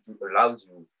radioactivity allows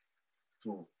you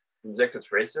to inject a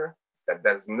tracer that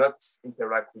does not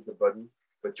interact with the body,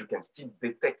 but you can still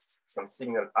detect some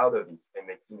signal out of it and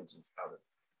make images out of it.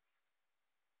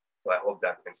 So I hope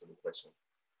that answers the question.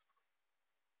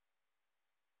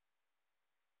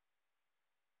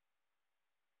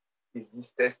 Is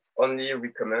this test only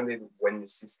recommended when you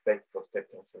suspect prostate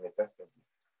cancer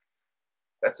metastasis?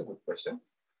 That's a good question.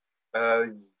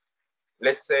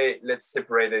 Let's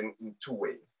separate them in 2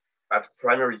 ways. At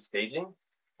primary staging,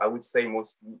 I would say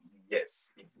mostly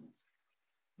yes, it is.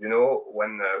 You know,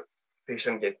 when a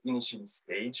patient gets initially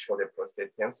staged for their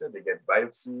prostate cancer, they get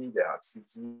biopsy, they have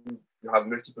CT, you have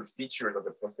multiple features of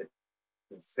the prostate.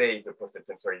 We say the prostate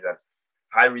cancer is at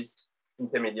high risk,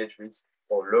 intermediate risk,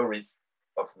 or low risk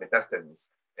of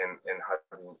metastasis and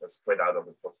having a spread out of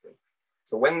the prostate.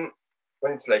 So when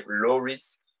it's like low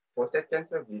risk prostate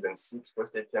cancer, even 6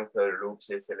 prostate cancer, low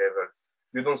PSA level,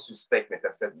 you don't suspect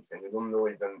metastasis and you don't know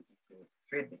even if you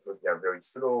treat because they are very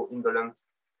slow, indolent.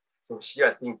 So here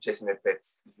I think PSMA PET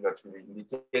is not really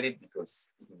indicated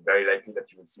because it is very likely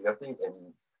that you will see nothing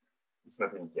and it's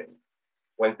not indicated.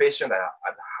 When patients are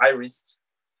at high risk,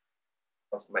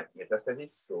 of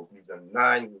metastasis, so Gleason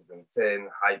 9, Gleason 10,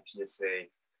 high PSA,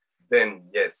 then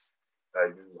yes,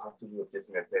 you have to do a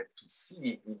PSMA PET to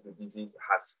see if the disease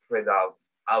has spread out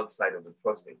outside of the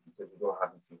prostate, because you don't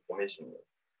have this information yet.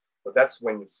 So that's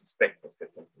when you suspect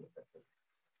prostate cancer metastasis.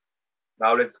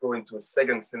 Now let's go into a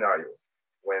second scenario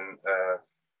when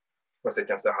prostate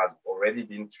cancer has already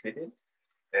been treated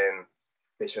and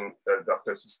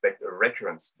doctor suspect a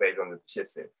recurrence based on the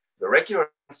PSA. The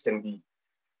recurrence can be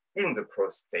in the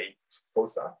prostate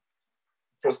fossa,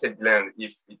 prostate gland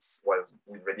if it was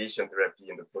with radiation therapy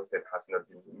and the prostate has not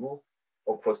been removed,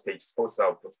 or prostate fossa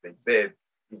or prostate bed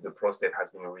if the prostate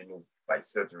has been removed by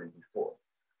surgery before.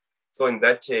 So in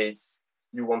that case,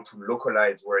 you want to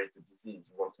localize where is the disease.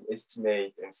 You want to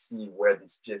estimate and see where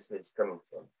this PSA is coming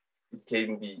from. It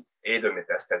can be either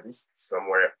metastasis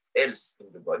somewhere else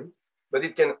in the body, but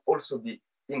it can also be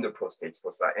in the prostate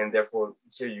fossa, and therefore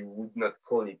here you would not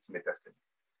call it metastatic.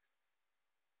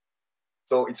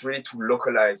 So it's really to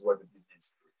localize what the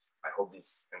disease is. I hope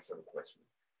this answers the question.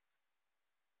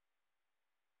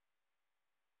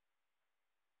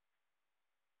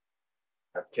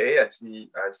 Okay, I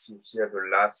see here the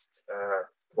last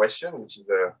question, which is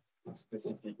a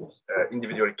specific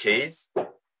individual case.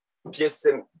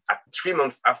 PSM at 3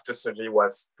 months after surgery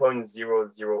was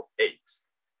 0.008.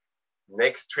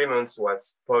 Next 3 months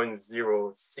was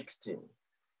 0.016.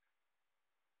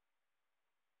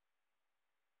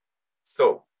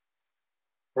 So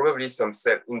probably some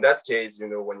cell, in that case, you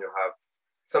know, when you have,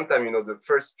 sometimes, you know, the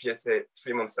first PSA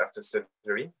 3 months after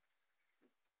surgery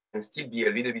can still be a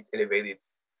little bit elevated.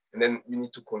 And then you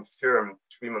need to confirm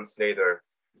 3 months later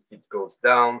if it goes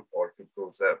down or if it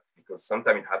goes up, because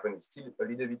sometimes it happens, it's still a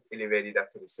little bit elevated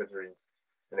after the surgery.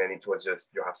 And then it was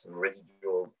just, you have some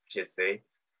residual PSA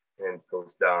and it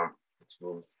goes down, which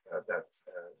means that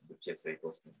the PSA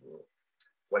goes to 0.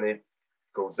 When it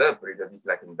goes up a little bit,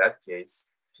 like in that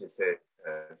case, PSA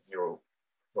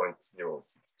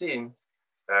 0.016,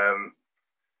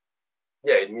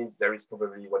 yeah, it means there is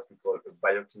probably what we call a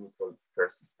biochemical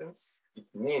persistence. It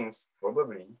means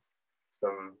probably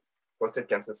some prostate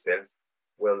cancer cells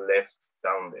were left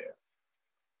down there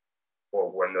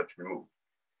or were not removed.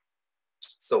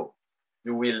 So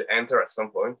you will enter at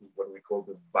some point what we call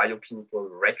the biochemical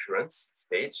recurrence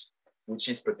stage, which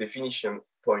is per definition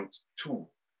 0.2,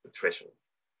 the threshold.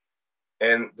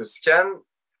 And the scan,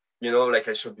 you know, like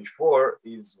I showed before,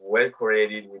 is well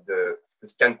correlated with the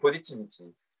scan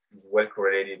positivity is well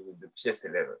correlated with the PSA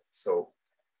level. So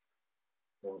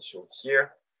let me show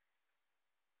here.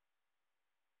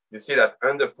 You see that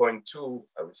under 0.2,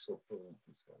 I will show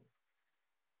this one.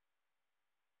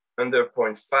 Under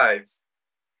 0.5,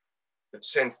 the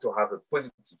chance to have a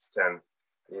positive scan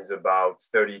is about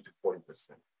 30 to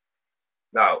 40%.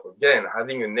 Now, again,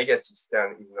 having a negative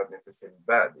scan is not necessarily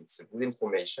bad. It's a good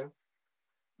information.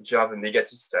 If you have a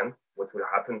negative scan, what will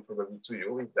happen probably to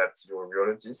you is that your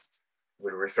urologist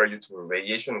will refer you to a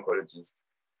radiation oncologist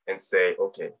and say,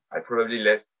 okay, I probably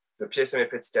left, the PSMA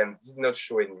PET scan did not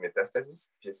show any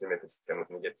metastasis. PSMA PET scan was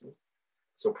negative.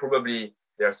 So probably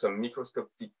there are some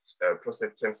microscopic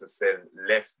prostate cancer cell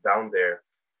left down there.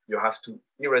 You have to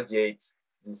irradiate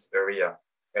this area.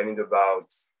 And in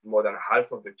about more than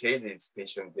half of the cases,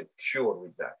 patients get cured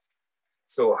with that.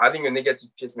 So having a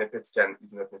negative PSMA PET scan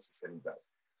is not necessarily bad.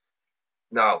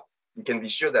 Now, you can be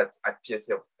sure that at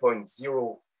PSA of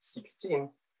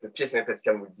 0.016, the PSMA PET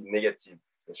scan will be negative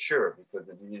for sure, because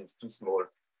the disease is too small.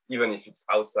 Even if it's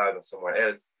outside or somewhere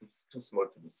else, it's too small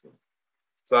to be seen.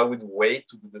 So I would wait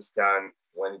to do the scan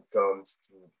when it comes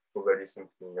to probably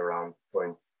something around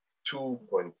 0.2,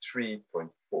 0.3,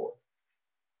 0.4,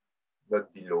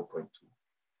 not below 0.2.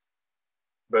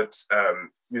 But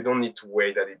you don't need to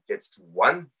wait that it gets to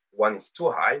 1. 1 is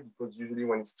too high, because usually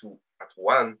when it's at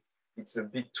 1, it's a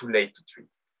bit too late to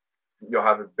treat. You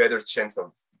have a better chance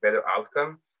of better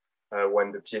outcome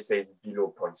when the PSA is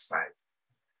below 0.5.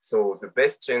 So the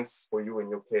best chance for you in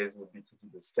your case would be to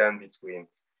do the scan between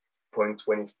 0.25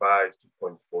 to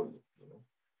 0.40. You know?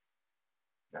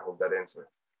 I hope that answers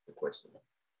the question.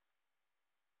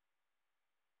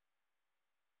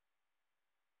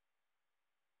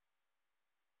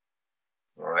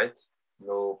 All right,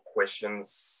 no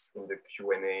questions in the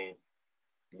Q&A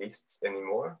list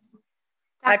anymore?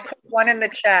 I put one in the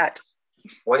chat.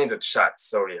 One in the chat,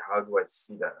 sorry, how do I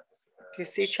see that? Do you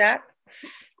see chat?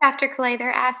 Dr. Calais,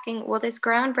 they're asking, will this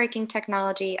groundbreaking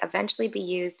technology eventually be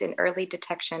used in early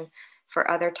detection for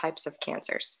other types of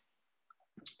cancers?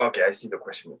 Okay, I see the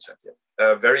question in the chat,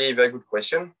 yeah. Very, very good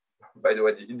question. By the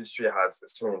way, the industry has a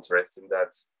strong interest in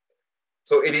that.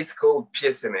 So it is called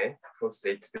PSMA,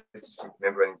 prostate specific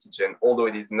membrane antigen, although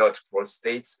it is not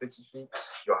prostate specific.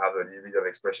 You have a little bit of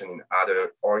expression in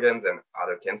other organs and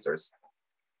other cancers,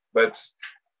 but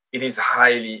it is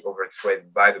highly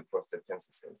overexpressed by the prostate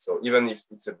cancer cells. So even if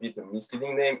it's a bit a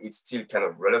misleading name, it's still kind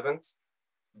of relevant.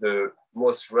 The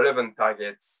most relevant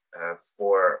targets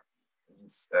for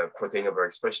this protein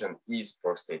overexpression is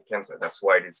prostate cancer. That's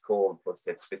why it is called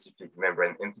prostate specific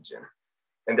membrane antigen.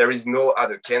 And there is no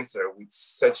other cancer with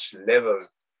such level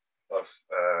of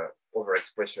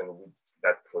overexpression with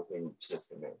that protein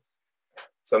PSMA.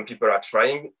 Some people are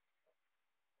trying,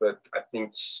 but I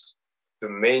think the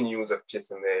main use of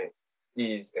PSMA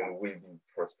is and will be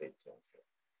prostate cancer.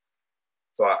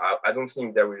 So I don't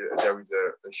think there is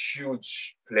a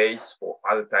huge place for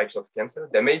other types of cancer.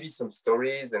 There may be some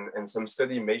stories and some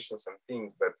study may show some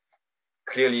things, but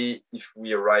clearly if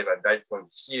we arrive at that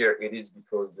point here, it is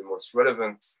because the most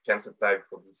relevant cancer type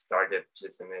for this target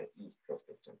PSMA is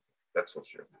prostate cancer. That's for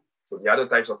sure. So the other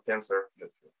types of cancer,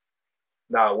 not true.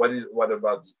 Now, what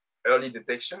about the early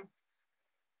detection?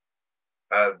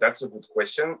 That's a good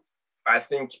question. I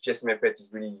think PSMA PET is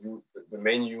really the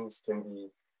main use can be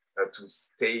to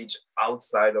stage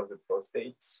outside of the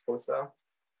prostate fossa.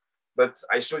 But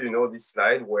I show this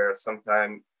slide where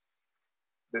sometimes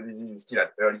the disease is still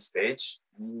at early stage.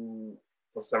 You,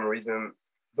 for some reason,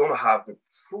 don't have the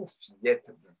proof yet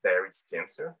that there is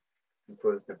cancer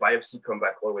because the biopsy come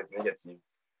back always negative.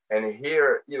 And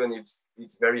here, even if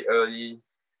it's very early,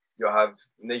 you have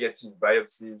negative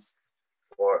biopsies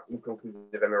or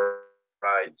inconclusive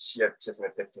MRI. Here,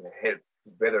 PSMA PET can help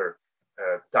to better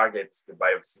target the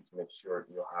biopsy to make sure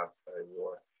you have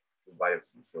your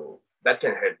biopsy. So that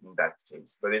can help in that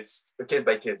case, but it's a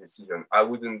case-by-case decision. I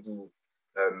wouldn't do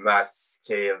a mass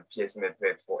scale PSMA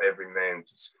PET for every man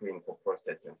to screen for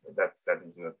prostate cancer. That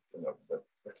is not enough, but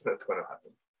that's not going to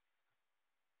happen.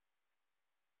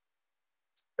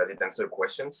 Does it answer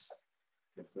questions?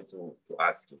 Feel free to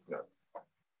ask if not.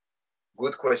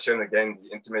 Good question again,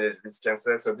 the intermediate risk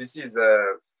cancer. So this is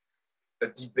a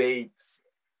debate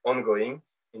ongoing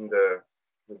with the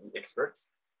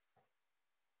experts.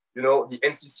 The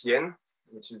NCCN,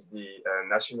 which is the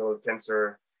National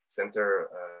Cancer Center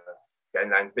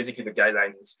guidelines, basically the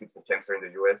Guidelines Institute for Cancer in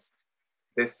the US,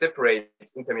 they separate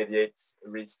intermediate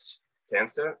risk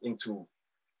cancer into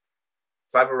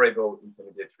favorable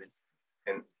intermediate risk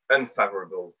and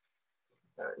unfavorable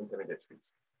intermediate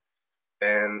risk.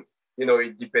 And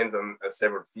it depends on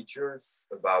several features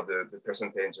about the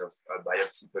percentage of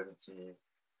biopsy positive,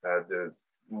 the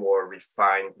more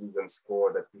refined Gleason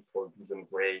score that we call Gleason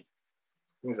grade,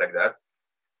 things like that.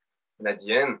 And at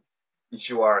the end, if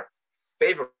you are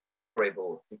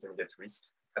favorable intermediate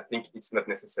risk, I think it's not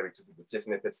necessary to do the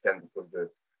PSMA PET scan because the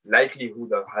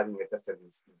likelihood of having metastasis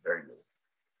is very low.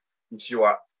 If you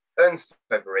are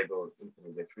unfavorable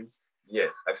intermediate risk,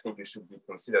 yes, I think you should be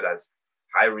considered as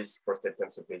high-risk prostate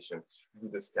cancer patient to do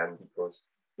the scan because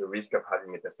the risk of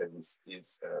having metastasis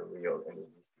is real and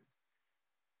existing.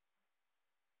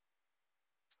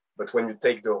 But when you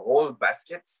take the whole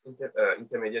basket,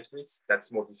 intermediate risk,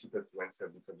 that's more difficult to answer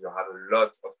because you have a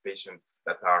lot of patients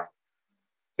that are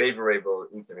favorable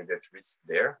intermediate risk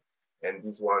there, and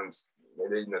these ones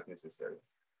maybe not necessary.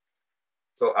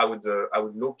 So I would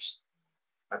look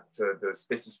at the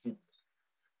specific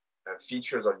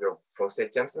features of your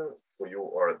prostate cancer for you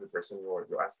or the person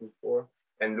you're asking for,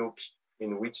 and look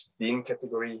in which bin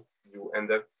category you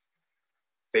end up,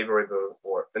 favorable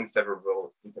or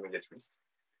unfavorable intermediate risk.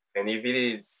 And if it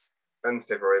is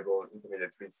unfavorable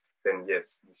intermediate risk, then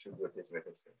yes, you should do a PSMA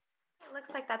PET scan. It looks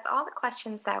like that's all the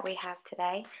questions that we have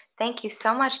today. Thank you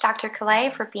so much, Dr.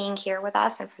 Calais, for being here with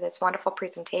us and for this wonderful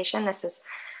presentation. This is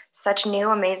such new,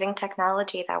 amazing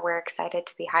technology that we're excited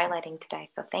to be highlighting today.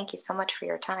 So thank you so much for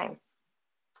your time.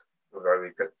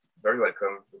 You're very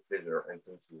welcome. With pleasure, and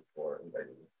thank you for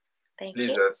inviting me. Thank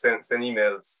Please, you. Send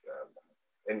emails.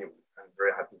 I'm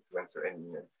very happy to answer any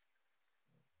emails.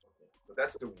 So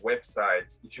that's the website.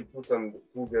 If you put on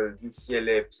Google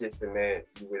UCLA PSMA,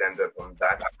 you will end up on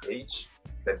that page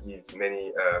that gives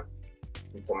many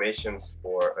informations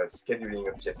for scheduling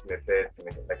of PSMA PET.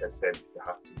 And like I said, you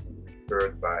have to be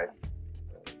referred by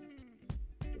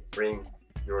a trained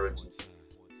urologist.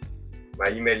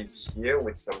 My email is here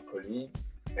with some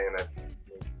colleagues, and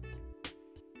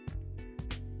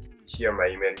here my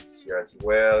email is here as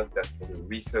well. That's for the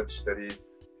research studies.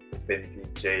 It's basically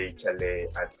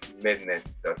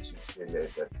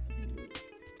jcalais@mednet.ucla.edu.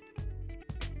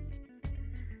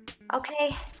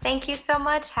 Okay, thank you so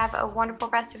much. Have a wonderful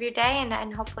rest of your day,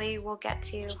 and hopefully we'll get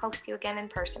to host you again in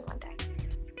person one day.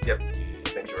 Yep,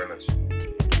 thank you very much.